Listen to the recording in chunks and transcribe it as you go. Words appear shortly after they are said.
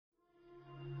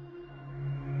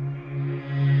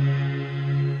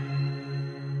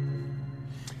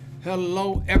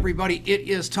Hello, everybody. It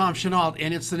is Tom Chenault,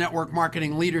 and it's the Network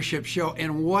Marketing Leadership Show.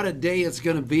 And what a day it's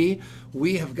going to be.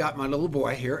 We have got my little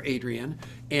boy here, Adrian,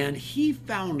 and he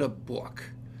found a book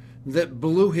that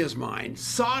blew his mind,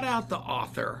 sought out the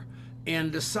author,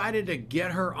 and decided to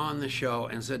get her on the show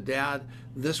and said, Dad,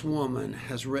 this woman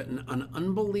has written an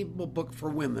unbelievable book for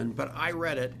women, but I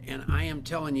read it, and I am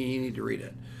telling you, you need to read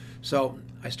it. So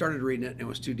I started reading it and it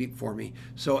was too deep for me.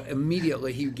 So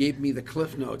immediately he gave me the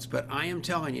cliff notes. But I am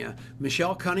telling you,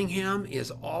 Michelle Cunningham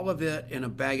is all of it in a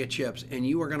bag of chips, and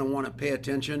you are going to want to pay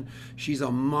attention. She's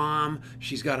a mom.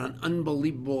 She's got an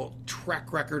unbelievable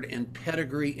track record and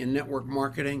pedigree in network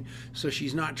marketing. So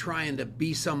she's not trying to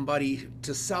be somebody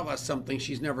to sell us something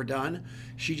she's never done.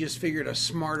 She just figured a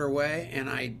smarter way, and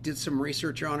I did some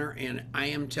research on her, and I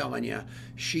am telling you,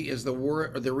 she is the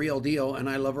real deal, and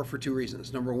I love her for two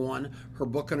reasons. Number one, her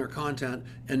book and her content,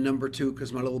 and number two,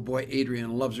 because my little boy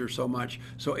Adrian loves her so much.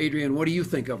 So Adrian, what do you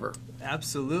think of her?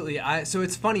 Absolutely. So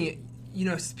it's funny,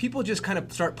 people just kind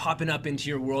of start popping up into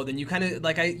your world, and you kind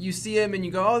of you see them and you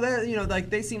go, oh,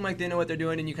 they seem like they know what they're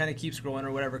doing, and you kind of keep scrolling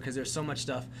or whatever because there's so much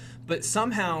stuff. But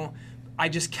somehow I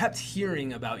just kept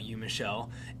hearing about you, Michelle,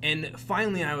 and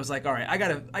finally I was like, all right, I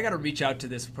gotta reach out to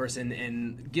this person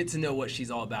and get to know what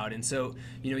she's all about. And so,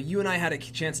 you and I had a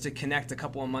chance to connect a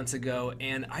couple of months ago,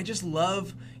 and I just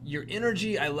love your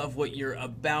energy, I love what you're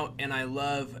about, and I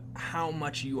love how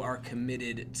much you are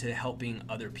committed to helping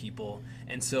other people.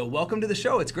 And so welcome to the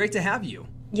show. It's great to have you.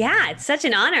 Yeah, it's such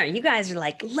an honor. You guys are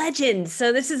like legends,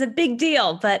 so this is a big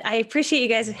deal, but I appreciate you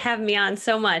guys having me on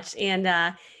so much. And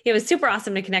it was super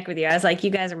awesome to connect with you. I was like, you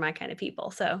guys are my kind of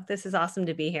people. So this is awesome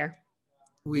to be here.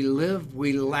 We live,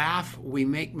 we laugh, we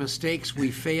make mistakes, we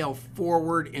fail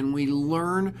forward, and we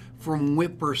learn from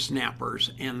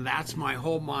whippersnappers. And that's my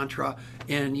whole mantra.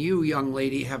 And you, young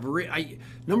lady, have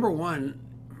number one,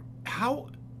 how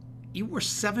you were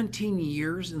 17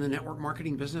 years in the network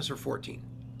marketing business, or 14?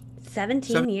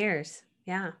 17 years.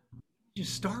 Yeah. You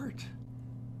start.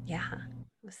 Yeah.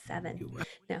 It was 7.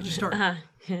 No. You start.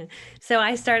 So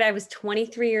I was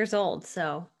 23 years old.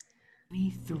 So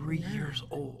 23 years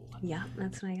old. Yeah,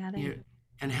 that's when I got in.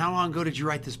 And how long ago did you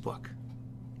write this book?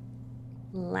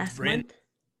 Last month.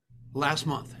 Last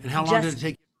month. And how long did it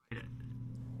take you to write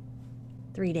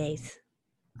it? 3 days.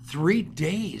 3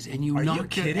 days, and you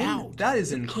knocked it out. That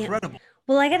is incredible.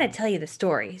 Well, I got to tell you the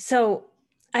story. So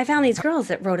I found these girls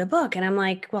that wrote a book, and I'm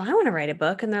like, well, I want to write a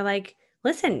book. And they're like,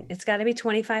 listen, it's got to be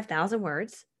 25,000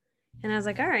 words. And I was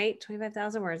like, all right,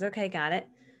 25,000 words. Okay, got it.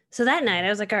 So that night I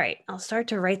was like, all right, I'll start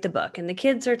to write the book. And the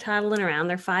kids are toddling around.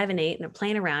 They're 5 and 8 and they're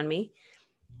playing around me.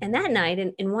 And that night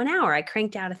in 1 hour, I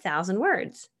cranked out 1,000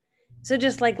 words. So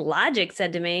just like logic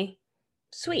said to me,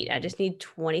 sweet, I just need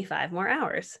 25 more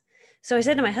hours. So I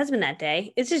said to my husband that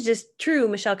day, this is just true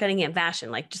Michelle Cunningham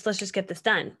fashion. Like, let's just get this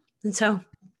done. And so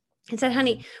I said,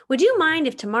 honey, would you mind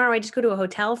if tomorrow I just go to a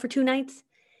hotel for 2 nights?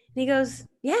 And he goes,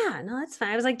 yeah, no, that's fine.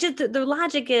 I was like, just the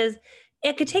logic is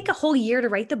it could take a whole year to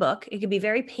write the book. It could be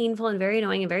very painful and very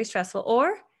annoying and very stressful,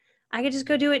 or I could just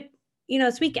go do it,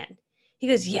 this weekend. He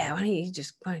goes, yeah, why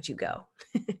don't you go?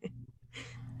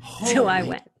 So I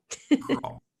went.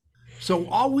 So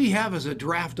all we have is a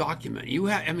draft document.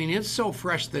 It's so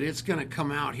fresh that it's going to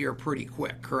come out here pretty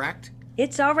quick, correct?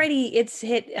 It's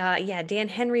hit. Dan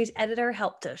Henry's editor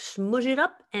helped to smudge it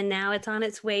up, and now it's on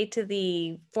its way to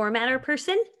the formatter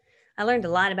person. I learned a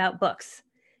lot about books,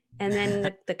 and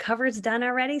then the cover's done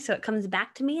already, so it comes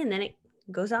back to me, and then it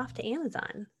goes off to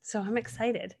Amazon. So I'm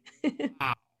excited.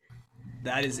 Wow.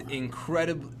 That is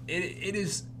incredible. It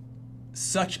is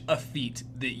such a feat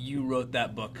that you wrote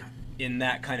that book in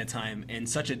that kind of time, and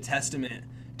such a testament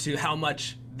to how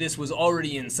much this was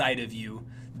already inside of you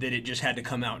that it just had to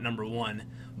come out, number one.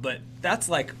 But that's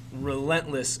like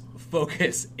relentless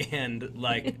focus and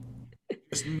like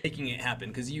just making it happen,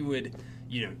 because you would,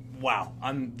 wow,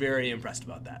 I'm very impressed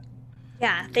about that.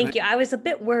 Yeah, thank you. I was a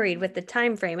bit worried with the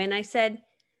time frame, and I said,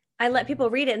 I let people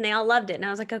read it and they all loved it. And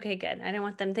I was like, okay, good. I didn't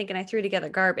want them thinking I threw together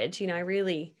garbage.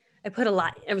 I put a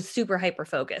lot, I was super hyper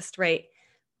focused, right?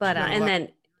 But,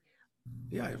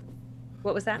 yeah.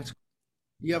 What was that?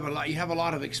 You have a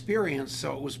lot of experience,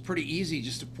 so it was pretty easy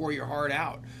just to pour your heart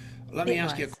out. Let me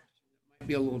ask you a question that might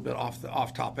be a little bit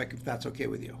off topic, if that's okay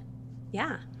with you.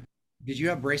 Yeah. Did you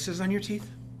have braces on your teeth?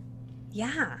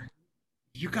 Yeah.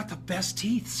 You got the best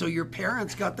teeth, so your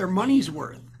parents got their money's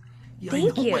worth.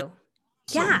 Thank you.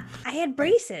 Yeah, I had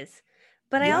braces,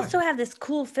 but I also have this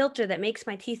cool filter that makes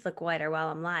my teeth look whiter while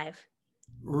I'm live.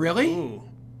 Really? Ooh,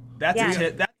 that's a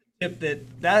tip. That's a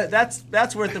tip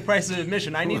that's worth the price of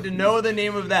admission. I need to know the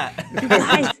name of that.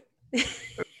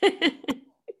 All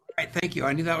right, thank you. you.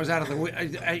 I knew that was out of the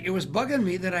way. It was bugging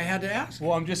me that I had to ask.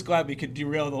 Well, I'm just glad we could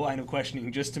derail the line of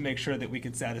questioning just to make sure that we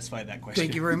could satisfy that question.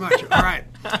 Thank you very much. All right.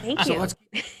 Thank So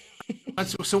you.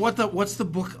 so what's the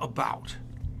book about?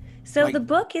 So Like- the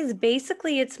book is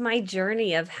basically, it's my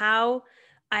journey of how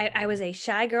I was a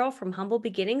shy girl from humble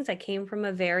beginnings. I came from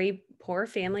a very poor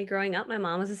family growing up. My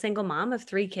mom was a single mom of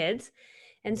 3 kids.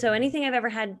 And so anything I've ever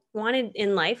had wanted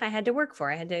in life, I had to work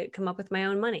for. I had to come up with my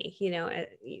own money,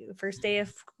 first day of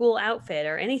school outfit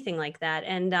or anything like that.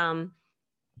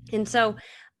 And so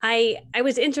I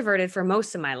was introverted for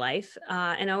most of my life,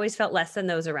 and always felt less than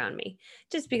those around me.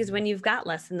 Just because when you've got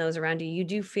less than those around you, you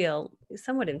do feel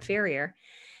somewhat inferior.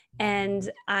 And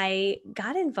I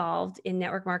got involved in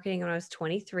network marketing when I was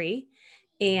 23.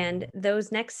 And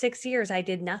those next 6 years, I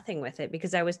did nothing with it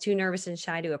because I was too nervous and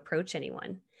shy to approach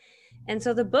anyone. And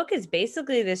so the book is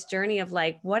basically this journey of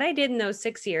like what I did in those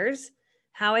 6 years,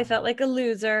 how I felt like a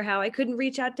loser, how I couldn't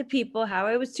reach out to people, how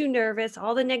I was too nervous,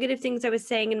 all the negative things I was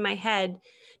saying in my head,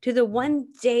 to the one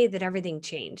day that everything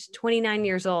changed. 29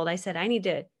 years old, I said, I need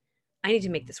to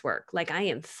make this work. Like, I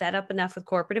am fed up enough with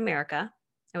corporate America.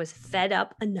 I was fed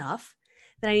up enough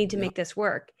that I need to make this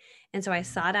work. And so I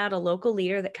sought out a local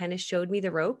leader that kind of showed me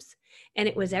the ropes. And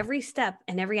it was every step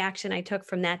and every action I took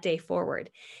from that day forward.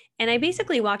 And I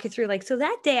basically walk you through, like, so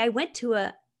that day I went to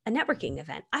a networking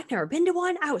event. I've never been to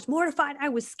one. I was mortified. I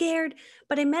was scared,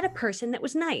 but I met a person that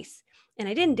was nice. And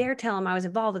I didn't dare tell him I was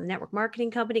involved with a network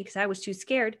marketing company because I was too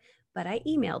scared, but I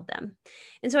emailed them.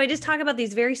 And so I just talk about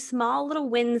these very small little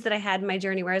wins that I had in my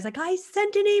journey where I was like, I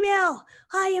sent an email.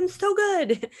 I am so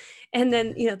good. And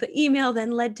then, the email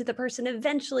then led to the person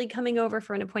eventually coming over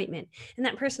for an appointment. And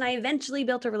that person I eventually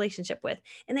built a relationship with,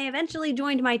 and they eventually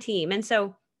joined my team. And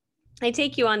so I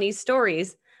take you on these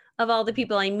stories of all the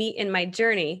people I meet in my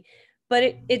journey,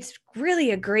 but it's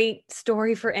really a great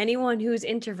story for anyone who's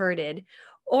introverted,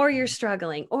 or you're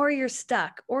struggling, or you're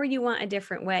stuck, or you want a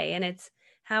different way. And it's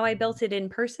how I built it in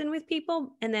person with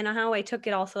people, and then how I took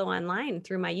it also online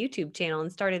through my YouTube channel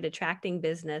and started attracting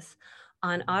business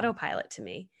on autopilot to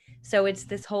me. So it's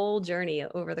this whole journey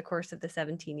over the course of the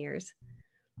 17 years.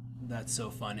 That's so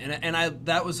fun. And I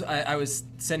was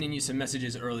sending you some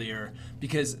messages earlier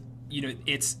because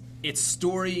it's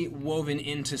story woven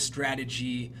into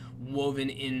strategy, woven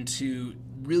into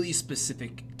really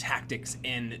specific tactics,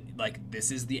 and like, this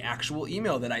is the actual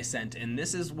email that I sent, and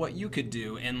this is what you could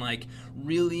do, and like,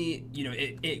 really,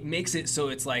 it makes it so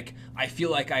it's like I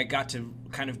feel like I got to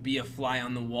kind of be a fly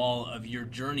on the wall of your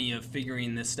journey of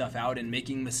figuring this stuff out and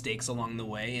making mistakes along the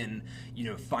way, and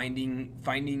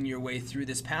finding your way through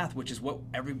this path, which is what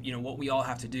what we all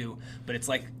have to do. But it's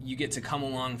like you get to come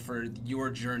along for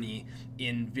your journey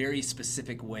in very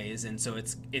specific ways, and so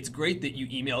it's great that you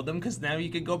emailed them, because now you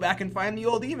could go back and find the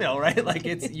old email, right? Like,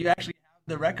 you actually have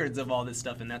the records of all this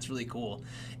stuff, and that's really cool.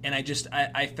 And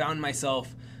I found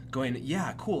myself going,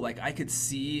 yeah, cool. Like, I could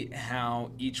see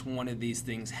how each one of these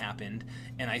things happened,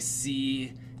 and I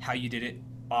see how you did it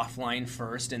offline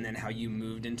first, and then how you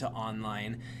moved into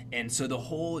online. And so the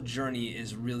whole journey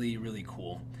is really, really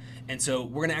cool. And so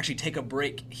we're going to actually take a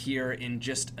break here in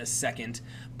just a second.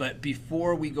 But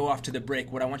before we go off to the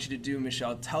break, what I want you to do,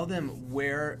 Michelle, tell them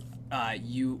where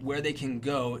they can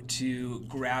go to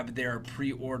grab their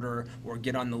pre-order or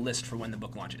get on the list for when the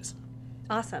book launches.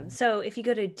 Awesome. So if you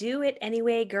go to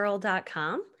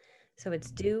doitanywaygirl.com, so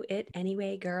it's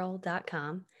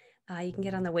doitanywaygirl.com, you can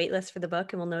get on the wait list for the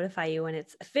book, and we'll notify you when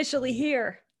it's officially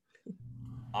here.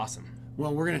 Awesome.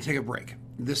 Well, we're going to take a break.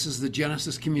 This is the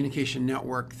Genesis Communication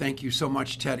Network. Thank you so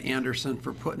much, Ted Anderson,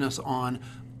 for putting us on.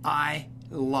 I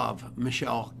love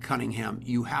Michelle Cunningham.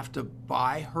 You have to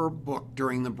buy her book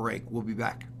during the break. We'll be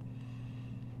back.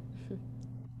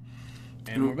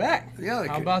 And we're back. Yeah.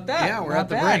 How about that? Yeah, we're at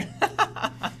the break.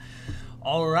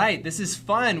 All right, this is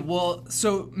fun. Well,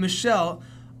 so Michelle,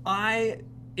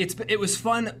 it was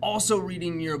fun also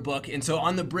reading your book, and so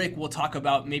on the break we'll talk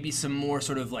about maybe some more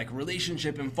sort of like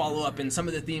relationship and follow-up and some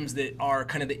of the themes that are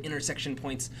kind of the intersection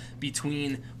points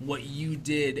between what you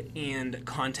did and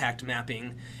contact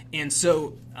mapping. And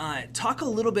so talk a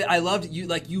little bit. I loved you,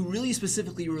 like, you really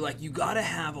specifically were like, you gotta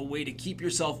have a way to keep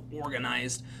yourself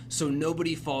organized so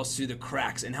nobody falls through the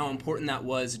cracks, and how important that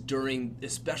was during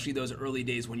especially those early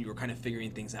days when you were kind of figuring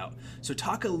things out. So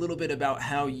talk a little bit about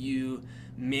how you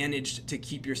managed to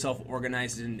keep yourself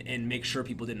organized and make sure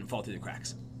people didn't fall through the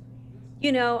cracks.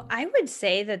 I would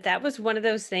say that that was one of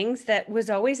those things that was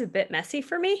always a bit messy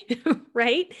for me,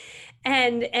 right?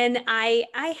 And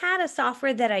I had a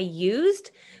software that I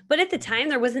used, but at the time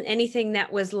there wasn't anything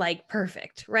that was like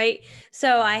perfect, right?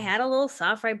 So I had a little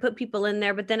software, I put people in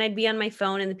there, but then I'd be on my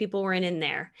phone and the people weren't in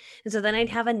there. And so then I'd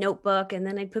have a notebook and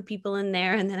then I'd put people in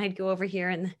there and then I'd go over here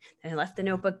and I left the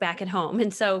notebook back at home.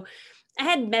 And so I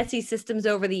had messy systems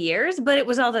over the years, but it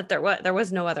was all that there was. There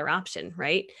was no other option,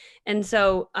 right? And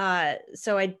so I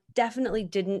definitely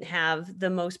didn't have the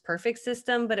most perfect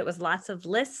system, but it was lots of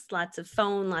lists, lots of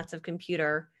phone, lots of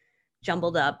computer,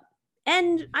 jumbled up.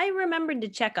 And I remembered to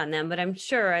check on them, but I'm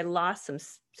sure I lost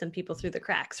some people through the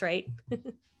cracks, right?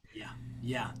 Yeah,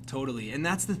 yeah, totally. And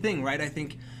that's the thing, right? I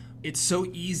think it's so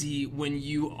easy when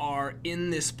you are in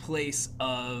this place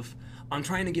of, I'm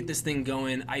trying to get this thing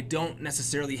going. I don't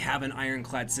necessarily have an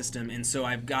ironclad system. And so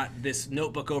I've got this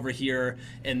notebook over here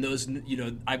and those,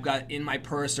 I've got in my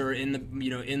purse or in the,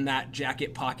 in that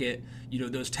jacket pocket,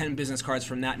 those 10 business cards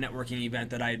from that networking event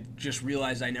that I just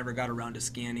realized I never got around to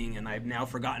scanning. And I've now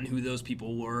forgotten who those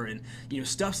people were. And,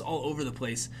 stuff's all over the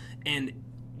place. And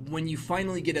when you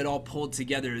finally get it all pulled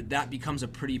together, that becomes a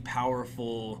pretty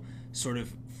powerful sort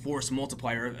of force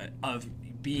multiplier of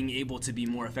being able to be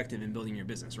more effective in building your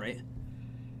business, right?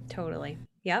 Totally.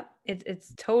 Yep.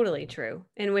 It's totally true.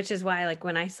 And which is why, like,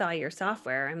 when I saw your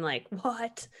software, I'm like,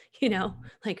 what?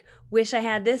 Like, wish I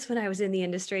had this when I was in the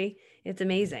industry. It's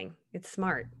amazing. It's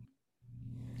smart.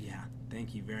 Yeah,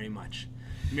 thank you very much.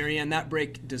 Marianne, that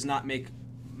break does not make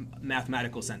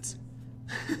mathematical sense.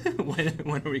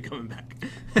 when are we coming back?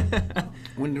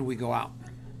 When did we go out?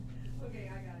 Okay,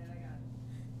 I got it.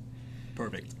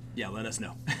 Perfect. Yeah, let us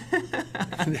know.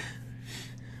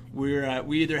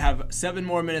 We either have 7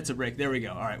 more minutes of break. There we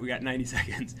go. All right, we got 90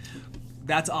 seconds.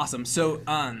 That's awesome. So,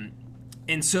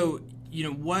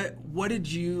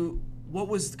 what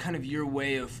was kind of your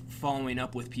way of following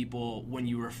up with people when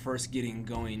you were first getting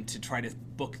going to try to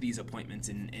book these appointments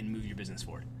and move your business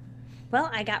forward?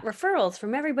 Well, I got referrals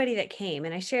from everybody that came,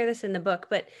 and I share this in the book,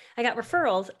 but I got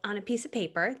referrals on a piece of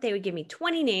paper. They would give me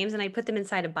 20 names and I'd put them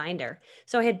inside a binder.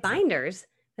 So I had binders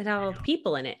that had all the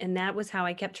people in it, and that was how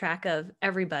I kept track of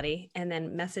everybody and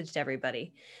then messaged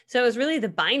everybody. So it was really the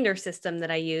binder system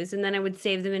that I used, and then I would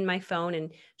save them in my phone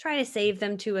and try to save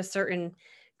them to a certain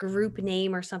group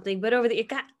name or something, but it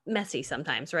got messy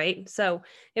sometimes, right? So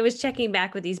it was checking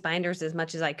back with these binders as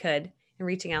much as I could and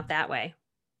reaching out that way.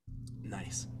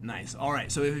 Nice, nice. All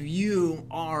right. So if you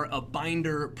are a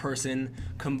binder person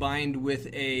combined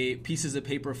with pieces of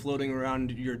paper floating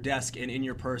around your desk and in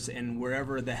your purse and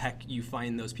wherever the heck you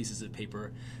find those pieces of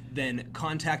paper, then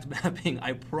contact mapping,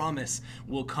 I promise,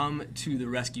 will come to the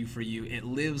rescue for you. It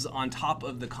lives on top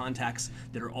of the contacts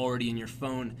that are already in your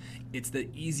phone. It's the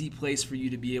easy place for you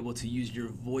to be able to use your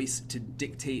voice to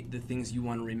dictate the things you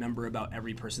want to remember about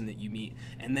every person that you meet.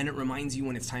 And then it reminds you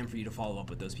when it's time for you to follow up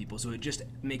with those people. So it just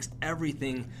makes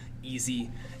everything easy,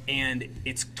 and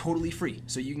it's totally free.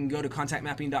 So you can go to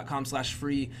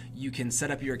contactmapping.com/free. You can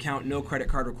set up your account, no credit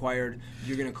card required.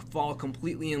 You're going to fall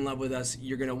completely in love with us.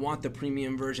 You're going to want the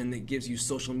premium version that gives you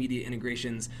social media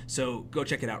integrations. So go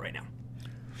check it out right now.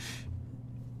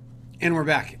 And we're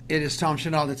back. It is Tom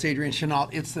Chenault. That's Adrian Chenault.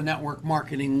 It's the Network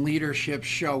Marketing Leadership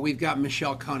Show. We've got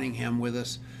Michelle Cunningham with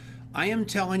us. I am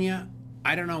telling you,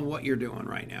 I don't know what you're doing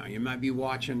right now. You might be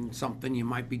watching something. You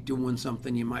might be doing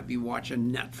something. You might be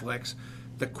watching Netflix,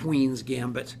 The Queen's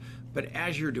Gambit. But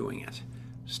as you're doing it,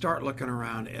 start looking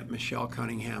around at Michelle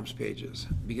Cunningham's pages,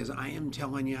 because I am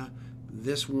telling you,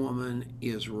 this woman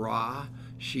is raw.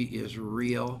 She is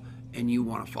real, and you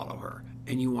want to follow her.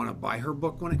 And you want to buy her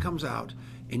book when it comes out,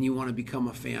 and you want to become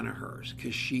a fan of hers,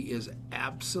 because she is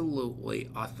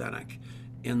absolutely authentic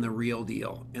and the real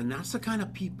deal. And that's the kind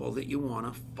of people that you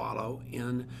want to follow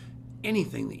in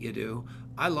anything that you do.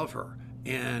 I love her,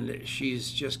 and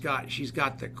she's got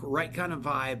the right kind of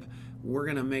vibe. We're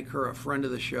going to make her a friend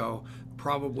of the show,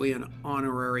 probably an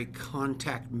honorary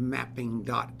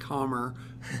contactmapping.comer,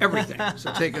 everything.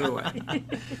 So take it away.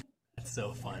 That's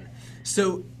so fun.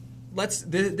 So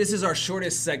this is our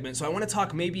shortest segment. So I want to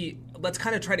talk, let's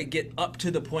kind of try to get up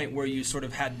to the point where you sort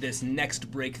of had this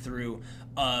next breakthrough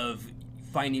of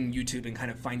finding YouTube and kind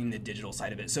of finding the digital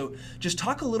side of it. So just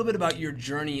talk a little bit about your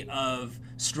journey of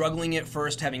struggling at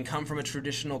first, having come from a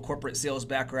traditional corporate sales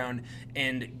background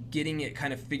and getting it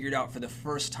kind of figured out for the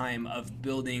first time of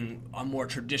building a more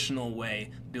traditional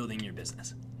way, building your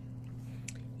business.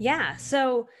 Yeah.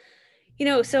 So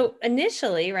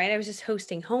initially, right, I was just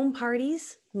hosting home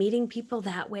parties, meeting people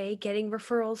that way, getting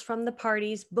referrals from the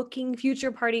parties, booking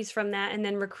future parties from that, and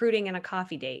then recruiting in a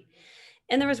coffee date.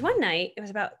 And there was one night, it was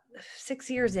about 6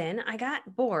 years in, I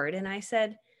got bored and I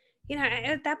said,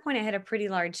 At that point I had a pretty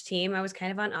large team. I was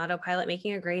kind of on autopilot,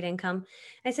 making a great income.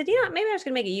 I said, maybe I was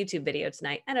going to make a YouTube video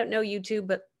tonight. I don't know YouTube,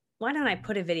 but why don't I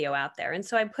put a video out there? And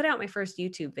so I put out my first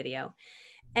YouTube video.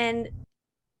 And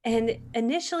and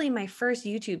initially, my first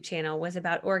YouTube channel was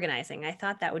about organizing. I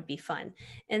thought that would be fun.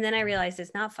 And then I realized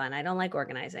it's not fun. I don't like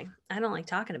organizing, I don't like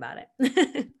talking about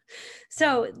it.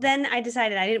 So then I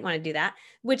decided I didn't want to do that,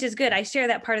 which is good. I share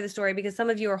that part of the story because some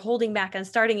of you are holding back on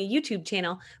starting a YouTube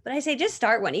channel. But I say just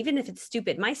start one, even if it's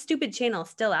stupid. My stupid channel is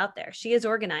still out there. She is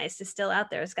Organized is still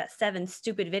out there. It's got 7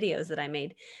 stupid videos that I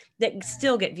made that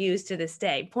still get views to this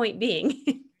day. Point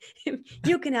being,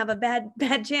 you can have a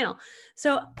bad channel.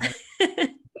 So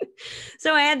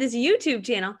so I had this YouTube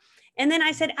channel, and then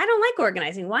I said, I don't like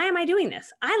organizing. Why am I doing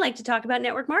this? I like to talk about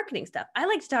network marketing stuff. I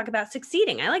like to talk about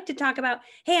succeeding. I like to talk about,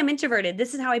 hey, I'm introverted.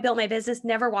 This is how I built my business,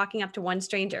 never walking up to one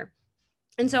stranger.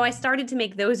 And so I started to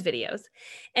make those videos.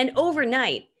 And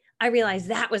overnight, I realized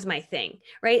that was my thing,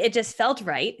 right? It just felt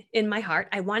right in my heart.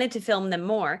 I wanted to film them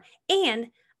more. And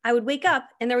I would wake up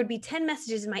and there would be 10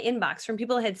 messages in my inbox from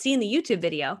people who had seen the YouTube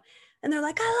video. And they're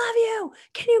like, I love you.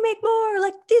 Can you make more?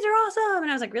 Like, these are awesome. And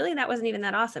I was like, really? That wasn't even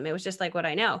that awesome. It was just like what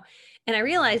I know. And I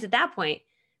realized at that point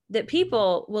that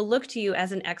people will look to you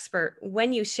as an expert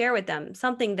when you share with them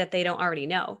something that they don't already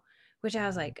know, which I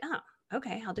was like, oh,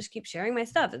 okay, I'll just keep sharing my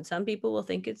stuff. And some people will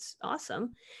think it's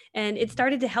awesome. And it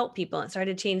started to help people. It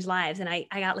started to change lives. And I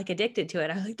got like addicted to it.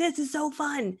 I was like, this is so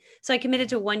fun. So I committed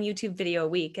to 1 YouTube video a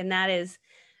week. And that is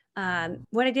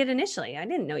what I did initially. I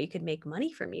didn't know you could make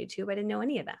money from YouTube. I didn't know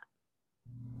any of that.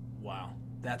 Wow,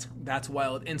 that's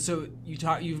wild. And so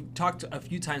you've talked a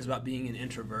few times about being an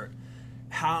introvert.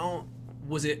 How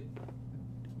was it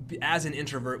as an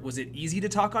introvert? Was it easy to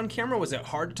talk on camera? Was it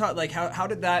hard to talk? Like how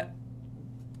did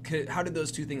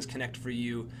those two things connect for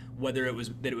you? Whether it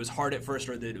was that it was hard at first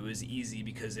or that it was easy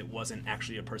because it wasn't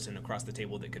actually a person across the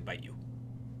table that could bite you.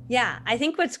 Yeah, I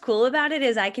think what's cool about it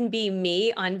is I can be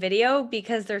me on video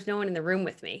because there's no one in the room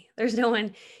with me. There's no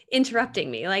one interrupting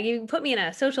me. Like you put me in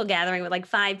a social gathering with like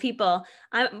 5 people,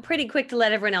 I'm pretty quick to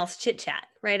let everyone else chit chat,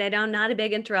 right? I'm not a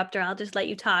big interrupter. I'll just let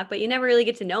you talk, but you never really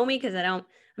get to know me because I'm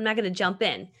not going to jump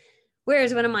in.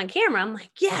 Whereas when I'm on camera, I'm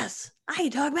like, yes, I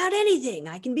can talk about anything.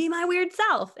 I can be my weird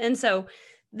self. And so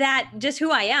that just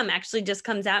who I am actually just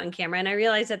comes out in camera. And I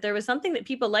realized that there was something that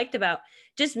people liked about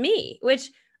just me,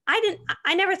 which I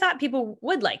never thought people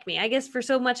would like me. I guess for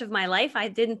so much of my life, I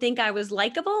didn't think I was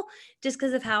likable just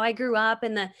because of how I grew up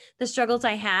and the struggles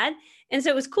I had. And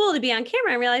so it was cool to be on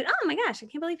camera and realize, oh my gosh, I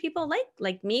can't believe people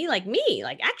like me, like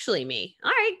actually me.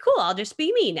 All right, cool. I'll just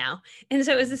be me now. And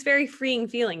so it was this very freeing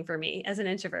feeling for me as an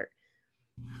introvert.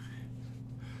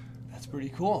 That's pretty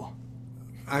cool.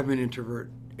 I'm an introvert.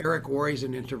 Eric Worre's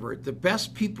an introvert. The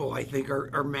best people, I think,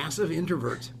 are massive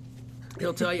introverts.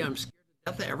 He'll tell you, I'm scared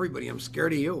to death of everybody. I'm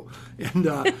scared of you. And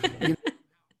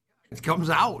it comes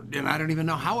out, and I don't even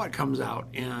know how it comes out.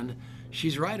 And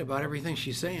she's right about everything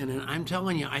she's saying. And I'm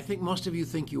telling you, I think most of you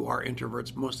think you are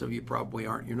introverts. Most of you probably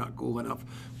aren't. You're not cool enough.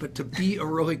 But to be a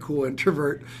really cool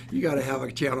introvert, you got to have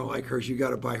a channel like hers. You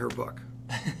got to buy her book.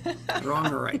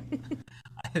 Wrong or right?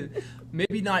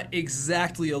 Maybe not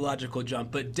exactly a logical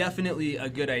jump, but definitely a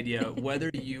good idea.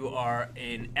 Whether you are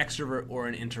an extrovert or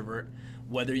an introvert,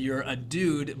 whether you're a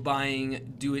dude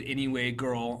buying Do It Anyway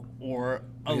Girl or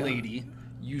a lady,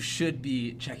 you should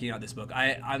be checking out this book.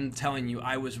 I'm telling you,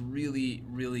 I was really,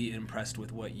 really impressed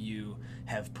with what you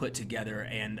have put together,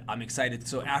 and I'm excited.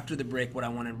 So after the break, what I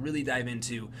want to really dive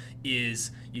into is,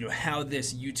 how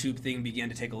this YouTube thing began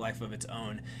to take a life of its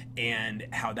own and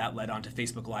how that led on to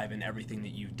Facebook Live and everything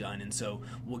that you've done. And so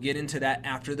we'll get into that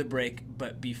after the break.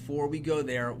 But before we go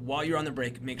there, while you're on the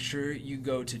break, make sure you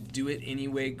go to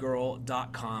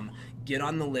doitanyway.com, get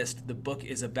on the list. The book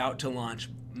is about to launch.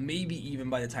 Maybe even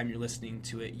by the time you're listening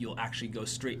to it, you'll actually go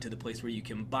straight to the place where you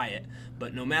can buy it.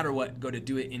 But no matter what, go to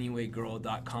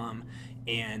doitanyway.com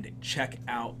and check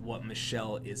out what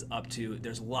Michelle is up to.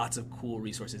 There's lots of cool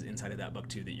resources inside of that book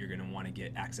too that you're going to want to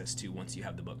get access to once you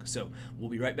have the book. So we'll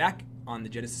be right back on the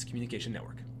Genesis Communication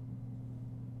Network.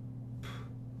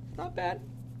 Not bad.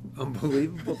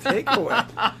 Unbelievable takeaway.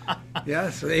 Yeah,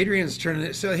 so Adrian's turning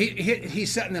it. So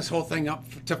he's setting this whole thing up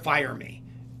to fire me,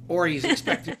 or he's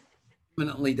expecting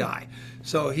permanently die.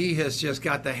 So he has just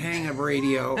got the hang of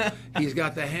radio. He's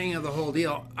got the hang of the whole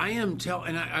deal.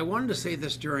 And I wanted to say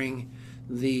this during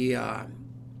the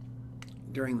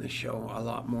show a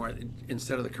lot more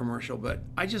instead of the commercial, but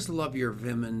I just love your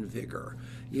vim and vigor.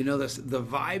 The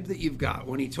vibe that you've got.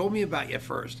 When he told me about you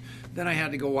first, then I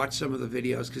had to go watch some of the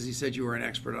videos because he said you were an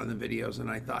expert on the videos, and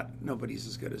I thought nobody's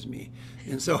as good as me.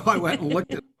 And so I went and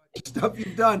looked at stuff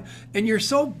you've done, and you're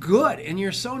so good and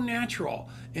you're so natural,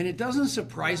 and it doesn't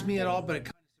surprise me at all, but it kind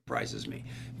of surprises me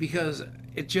because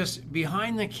it just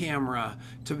behind the camera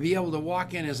to be able to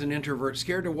walk in as an introvert,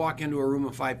 scared to walk into a room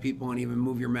of 5 people and even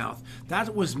move your mouth.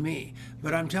 That was me.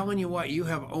 But I'm telling you what, you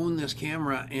have owned this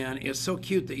camera, and it's so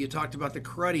cute that you talked about the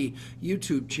Cruddy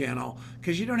YouTube channel,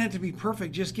 because you don't have to be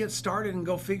perfect. Just get started and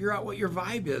go figure out what your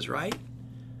vibe is, right?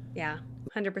 Yeah,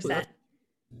 100%.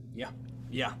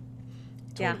 Yeah,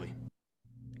 totally.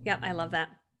 Yeah, I love that.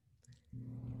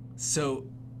 So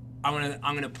I'm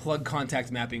gonna plug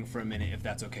contact mapping for a minute, if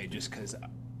that's okay, just because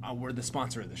we're the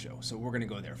sponsor of the show, so we're gonna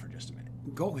go there for just a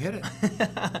minute. Go hit it.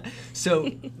 So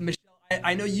Michelle,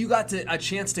 I know you got a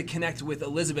chance to connect with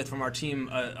Elizabeth from our team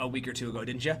a week or two ago,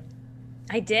 didn't you?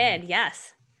 I did,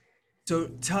 yes. So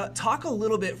talk a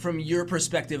little bit from your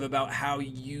perspective about how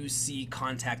you see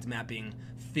contact mapping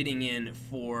fitting in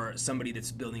for somebody that's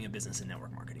building a business in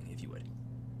network marketing, if you would.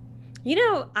 You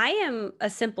know, I am a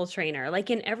simple trainer. Like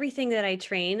in everything that I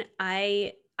train,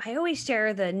 I always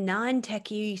share the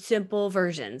non-techie simple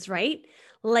versions, right?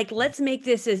 Like let's make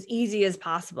this as easy as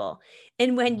possible.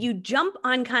 And when you jump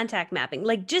on contact mapping,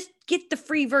 like just get the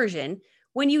free version.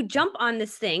 When you jump on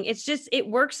this thing, it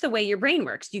works the way your brain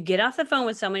works. You get off the phone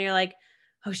with someone, you're like,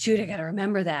 oh shoot, I got to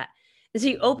remember that. And so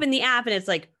you open the app and it's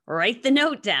like, write the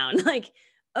note down. Like,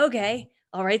 okay,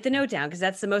 I'll write the note down because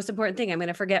that's the most important thing I'm going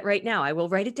to forget right now. I will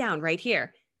write it down right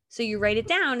here. So you write it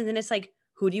down and then it's like,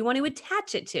 who do you want to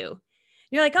attach it to? And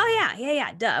you're like, oh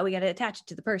yeah, duh. We got to attach it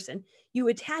to the person. You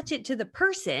attach it to the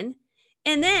person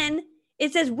and then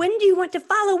it says, when do you want to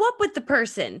follow up with the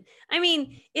person? I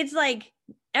mean, it's like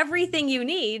everything you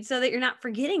need so that you're not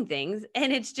forgetting things.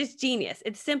 And it's just genius.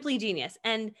 It's simply genius.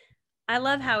 And I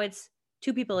love how it's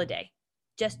 2 people a day.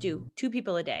 Just do 2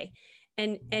 people a day.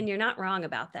 And you're not wrong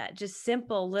about that. Just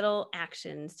simple little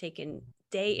actions taken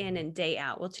day in and day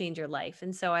out will change your life.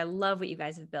 And so I love what you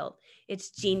guys have built. It's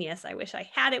genius. I wish I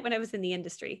had it when I was in the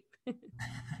industry.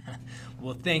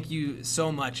 Well, thank you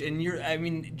so much.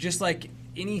 And just like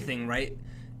anything, right?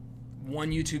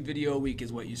 One YouTube video a week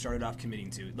is what you started off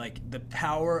committing to. Like the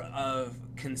power of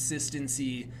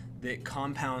consistency that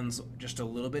compounds just a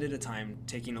little bit at a time,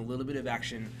 taking a little bit of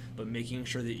action, but making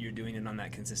sure that you're doing it on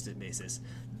that consistent basis.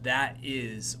 That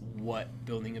is what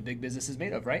building a big business is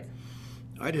made of, right?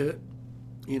 I did it,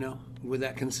 with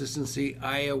that consistency.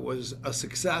 I was a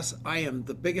success. I am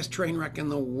the biggest train wreck in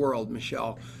the world,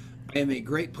 Michelle. I am a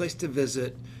great place to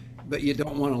visit, but you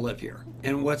don't want to live here.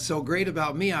 And what's so great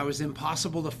about me, I was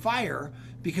impossible to fire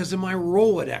because of my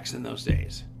Rolodex in those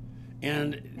days.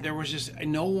 And there was just,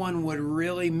 no one would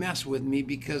really mess with me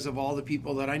because of all the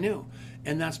people that I knew.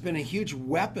 And that's been a huge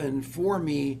weapon for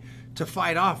me to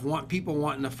fight off people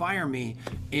wanting to fire me,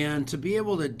 and to be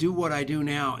able to do what I do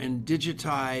now and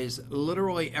digitize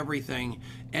literally everything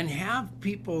and have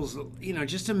people's,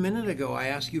 just a minute ago, I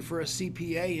asked you for a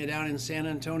CPA down in San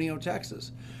Antonio,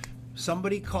 Texas.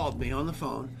 Somebody called me on the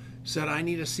phone, said, I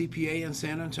need a CPA in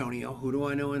San Antonio. Who do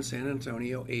I know in San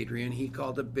Antonio? Adrian. He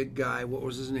called a big guy. What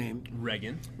was his name?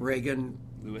 Reagan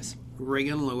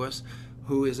Lewis,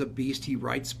 who is a beast. He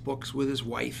writes books with his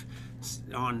wife,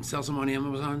 sells them on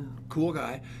Amazon. Cool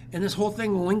guy. And this whole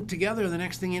thing linked together. The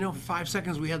next thing you know, for 5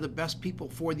 seconds, we had the best people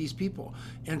for these people.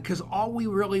 And because all we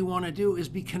really want to do is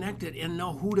be connected and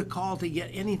know who to call to get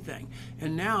anything.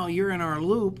 And now you're in our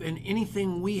loop, and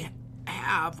anything we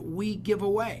have, we give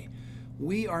away.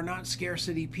 We are not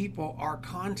scarcity people. Our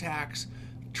contacts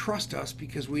trust us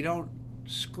because we don't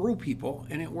screw people,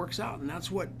 and it works out. And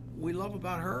that's what we love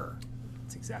about her.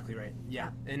 That's exactly right. Yeah.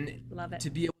 And Love it.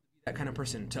 To be able to be that kind of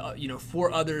person, to,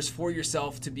 for others, for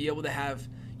yourself, to be able to have,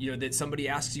 that somebody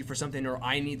asks you for something or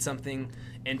I need something,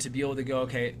 and to be able to go,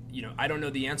 okay, I don't know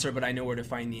the answer, but I know where to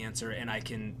find the answer, and I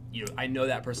can, I know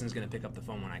that person's going to pick up the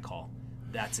phone when I call.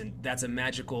 That's a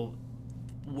magical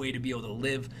way to be able to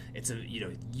live. It's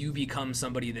you become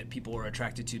somebody that people are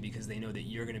attracted to because they know that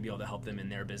you're going to be able to help them in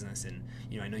their business. And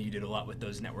I know you did a lot with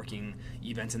those networking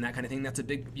events and that kind of thing. That's a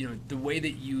big, the way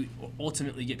that you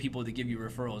ultimately get people to give you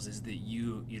referrals is that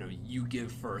you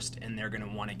give first, and they're going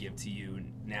to want to give to you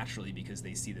naturally because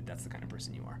they see that that's the kind of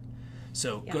person you are.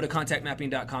 So Go to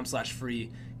contactmapping.com/free,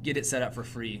 get it set up for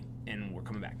free, and we're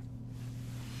coming back.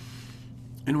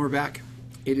 And we're back.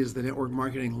 It is the Network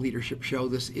Marketing Leadership Show.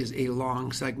 This is a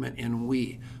long segment, and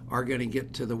we are going to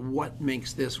get to what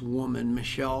makes this woman,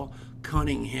 Michelle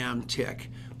Cunnigham, tick.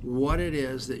 What it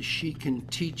is that she can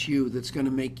teach you that's going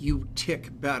to make you tick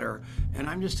better. And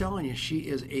I'm just telling you, she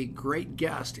is a great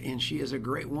guest, and she is a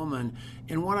great woman.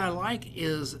 And what I like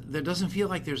is that it doesn't feel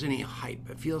like there's any hype.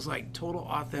 It feels like total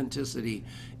authenticity.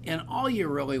 And all you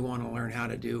really want to learn how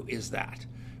to do is that.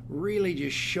 really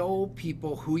just show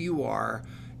people who you are,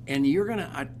 and you're going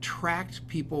to attract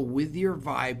people with your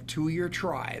vibe to your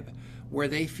tribe where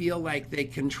they feel like they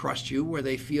can trust you, where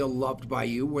they feel loved by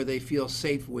you, where they feel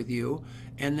safe with you,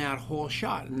 and that whole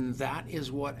shot. And that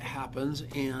is what happens.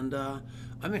 And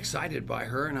I'm excited by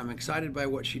her, and I'm excited by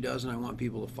what she does, and I want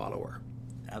people to follow her.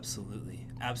 Absolutely.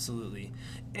 Absolutely.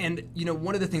 And, you know,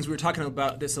 one of the things we were talking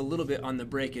about this a little bit on the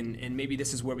break, and maybe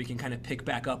this is where we can kind of pick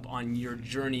back up on your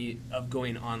journey of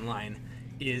going online,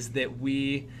 is that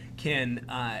we can,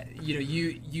 you know,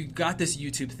 you got this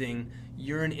YouTube thing,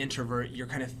 you're an introvert, you're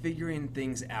kind of figuring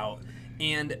things out.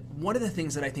 And one of the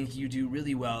things that I think you do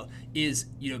really well is,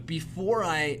 you know, before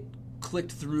I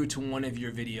clicked through to one of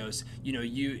your videos, you know,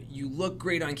 you look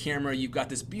great on camera, you've got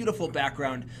this beautiful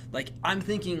background, like I'm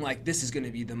thinking like this is going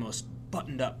to be the most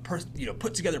buttoned up you know,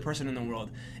 put together person in the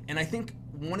world. And I think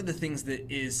one of the things that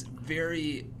is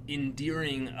very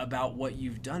endearing about what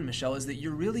you've done, Michelle, is that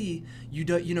you're really, you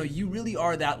know, you really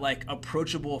are that like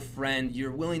approachable friend.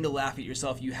 You're willing to laugh at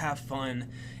yourself, you have fun.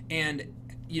 And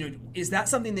you know, is that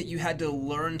something that you had to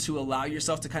learn to allow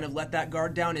yourself to kind of let that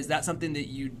guard down? Is that something that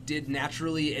you did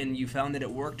naturally and you found that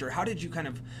it worked? Or how did you kind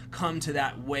of come to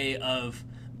that way of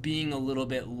being a little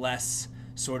bit less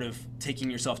sort of taking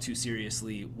yourself too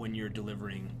seriously when you're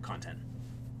delivering content?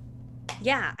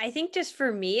 Yeah, I think just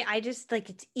for me, I just like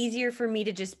it's easier for me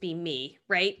to just be me,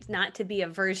 right? Not to be a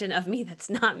version of me that's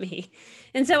not me.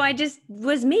 And so I just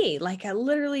was me. Like I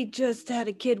literally just had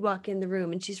a kid walk in the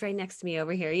room and she's right next to me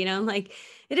over here, you know, like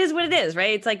it is what it is,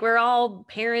 right? It's like we're all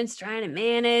parents trying to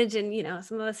manage and, you know,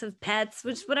 some of us have pets,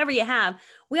 which whatever you have,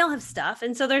 we all have stuff.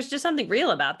 And so there's just something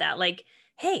real about that. Like,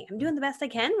 hey, I'm doing the best I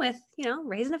can with, you know,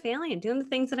 raising a family and doing the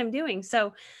things that I'm doing.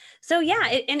 So yeah,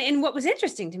 and what was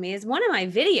interesting to me is one of my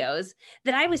videos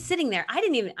that I was sitting there, I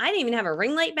didn't even have a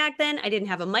ring light back then. I didn't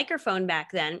have a microphone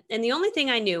back then. And the only thing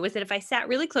I knew was that if I sat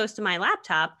really close to my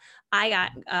laptop, I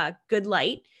got good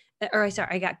light, or sorry,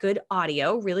 I got good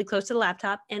audio really close to the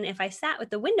laptop. And if I sat with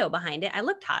the window behind it, I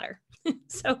looked hotter.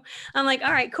 So I'm like,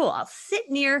 all right, cool. I'll sit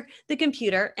near the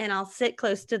computer and I'll sit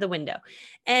close to the window.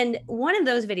 And one of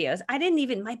those videos,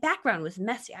 my background was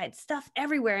messy. I had stuff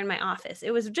everywhere in my office.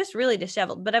 It was just really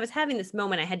disheveled, but I was having this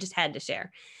moment I had just had to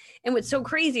share. And what's so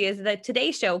crazy is that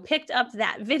Today Show picked up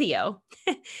that video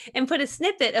and put a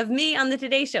snippet of me on the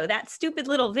Today Show, that stupid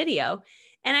little video.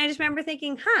 And I just remember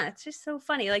thinking, it's just so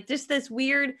funny. Like just this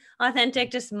weird, authentic,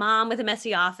 just mom with a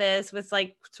messy office with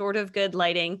like sort of good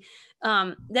lighting.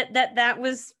 That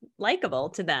was likable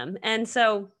to them. And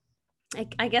so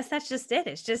I guess that's just it.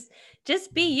 It's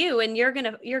just be you, and you're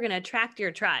gonna attract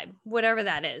your tribe, whatever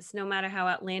that is, no matter how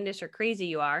outlandish or crazy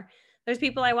you are. There's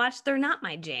people I watch, they're not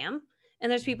my jam.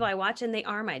 And there's people I watch and they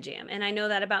are my jam. And I know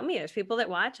that about me. There's people that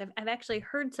watch. I've actually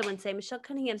heard someone say, Michelle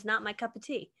Cunningham's not my cup of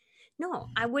tea. No,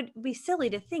 I would be silly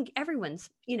to think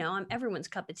I'm everyone's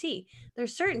cup of tea.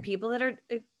 There's certain people that are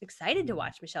excited to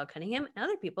watch Michelle Cunningham, and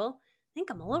other people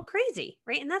think I'm a little crazy,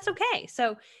 right? And that's okay.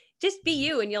 So just be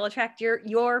you and you'll attract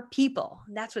your people.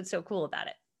 That's what's so cool about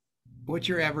it. What's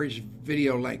your average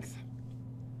video length?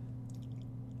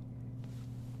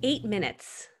 8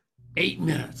 minutes. 8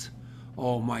 minutes.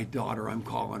 Oh, my daughter, I'm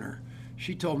calling her.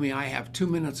 She told me I have 2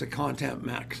 minutes of content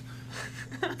max.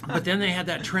 But then they had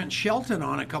that Trent Shelton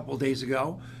on a couple of days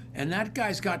ago, and that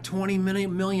guy's got 20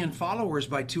 million followers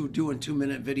by doing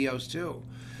 2-minute videos too.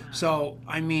 Wow. So,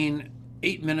 I mean,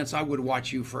 8 minutes, I would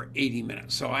watch you for 80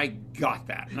 minutes. So I got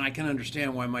that. And I can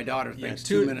understand why my daughter thinks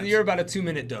 2 minutes. You're about a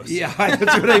 2-minute dose. Yeah,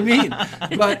 that's what I mean.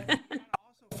 But I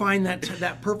also find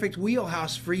that perfect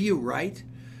wheelhouse for you, right?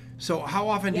 So how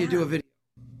often do you do a video?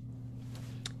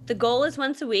 The goal is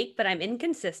once a week, but I'm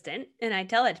inconsistent. And I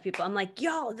tell that to people. I'm like,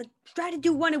 try to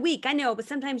do one a week. I know, but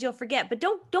sometimes you'll forget. But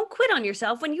don't quit on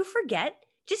yourself when you forget.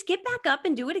 Just get back up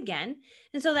and do it again.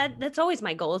 And so that's always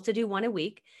my goal, is to do one a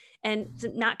week. And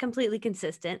not completely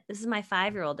consistent. This is my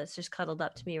 5-year-old that's just cuddled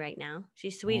up to me right now.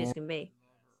 She's sweet as can be.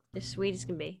 As sweet as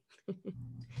can be.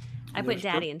 I put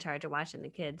daddy in charge of watching the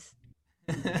kids.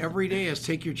 Every day is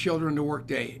take your children to work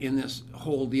day in this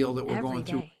whole deal that we're going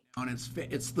through. Day. And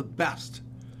it's the best.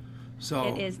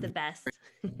 So it is the best.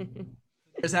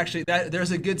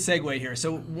 There's a good segue here.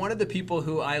 So one of the people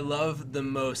who I love the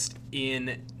most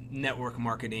in network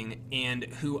marketing, and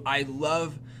who I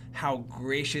love how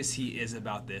gracious he is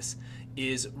about this,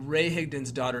 is Ray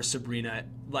Higdon's daughter Sabrina.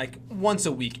 Like once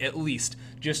a week at least,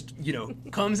 just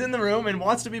comes in the room and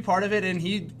wants to be part of it, and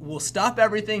he will stop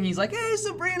everything. He's like, "Hey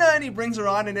Sabrina," and he brings her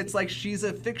on, and it's like she's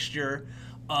a fixture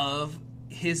of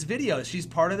his videos. She's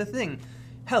part of the thing.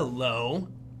 Hello,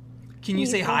 can you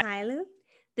say hi? Hi, Lou.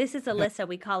 This is Alyssa.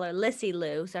 We call her Lissy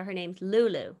Lou, so her name's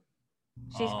Lulu.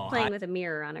 She's Oh, playing with a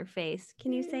mirror on her face.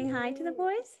 Can you say hi to the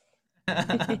boys?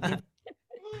 hi.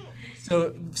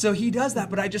 So he does that,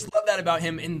 but I just love that about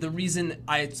him. And the reason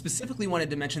I specifically wanted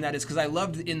to mention that is because I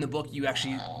loved in the book you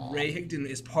actually Ray Higdon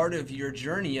is part of your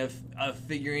journey of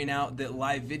figuring out that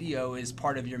live video is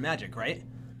part of your magic, right?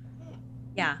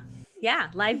 Yeah. Yeah.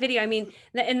 Live video. I mean,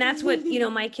 and that's what,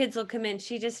 my kids will come in.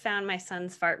 She just found my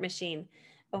son's fart machine.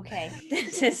 Okay.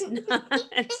 This is not.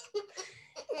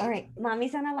 All right.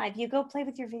 Mommy's on a live. You go play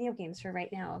with your video games for right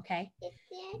now. Okay.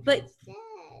 But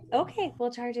okay,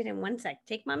 we'll charge it in 1 sec.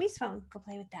 Take mommy's phone. Go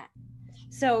play with that.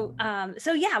 So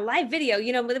yeah, live video,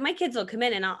 my kids will come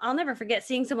in and I'll never forget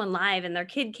seeing someone live and their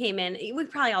kid came in. We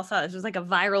probably all saw this. It was like a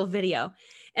viral video.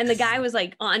 And the guy was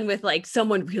like on with like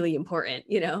someone really important,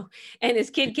 and his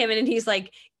kid came in and he's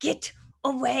like, get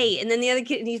away. And then the other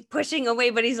kid, he's pushing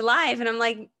away, but he's live. And I'm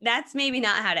like, that's maybe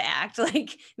not how to act.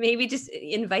 Like maybe just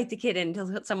invite the kid in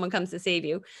until someone comes to save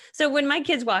you. So when my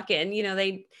kids walk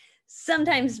in,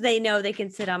 sometimes they know they can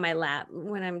sit on my lap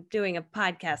when I'm doing a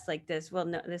podcast like this. Well,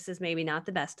 no, this is maybe not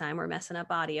the best time. We're messing up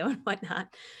audio and whatnot,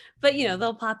 but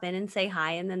they'll pop in and say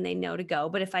hi and then they know to go.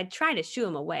 But if I try to shoo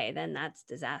them away, then that's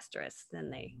disastrous.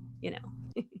 Then they, It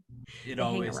they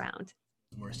always hang around.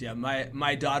 worse. Yeah,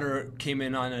 my daughter came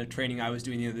in on a training I was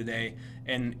doing the other day,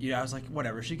 and I was like,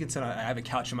 whatever, she can sit on. I have a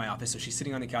couch in my office, so she's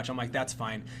sitting on the couch. I'm like, that's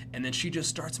fine. And then she just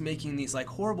starts making these like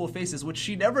horrible faces, which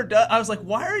she never does. I was like,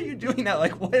 why are you doing that?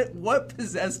 Like, what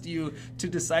possessed you to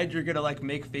decide you're gonna like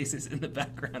make faces in the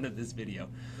background of this video?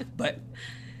 But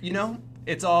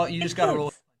it's all you just gotta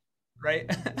roll, right?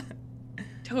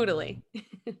 Totally.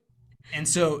 And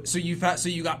so you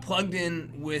got plugged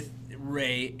in with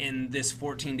Ray in this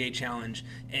 14-day challenge,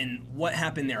 and what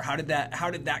happened there? How did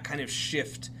that kind of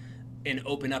shift and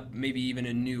open up maybe even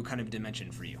a new kind of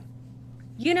dimension for you?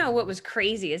 What was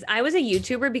crazy is I was a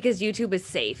YouTuber because YouTube is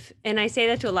safe. And I say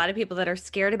that to a lot of people that are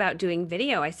scared about doing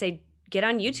video. I say, get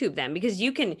on YouTube then, because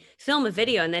you can film a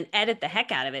video and then edit the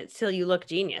heck out of it till you look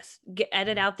genius.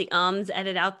 Edit out the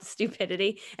edit out the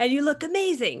stupidity, and you look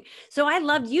amazing. So I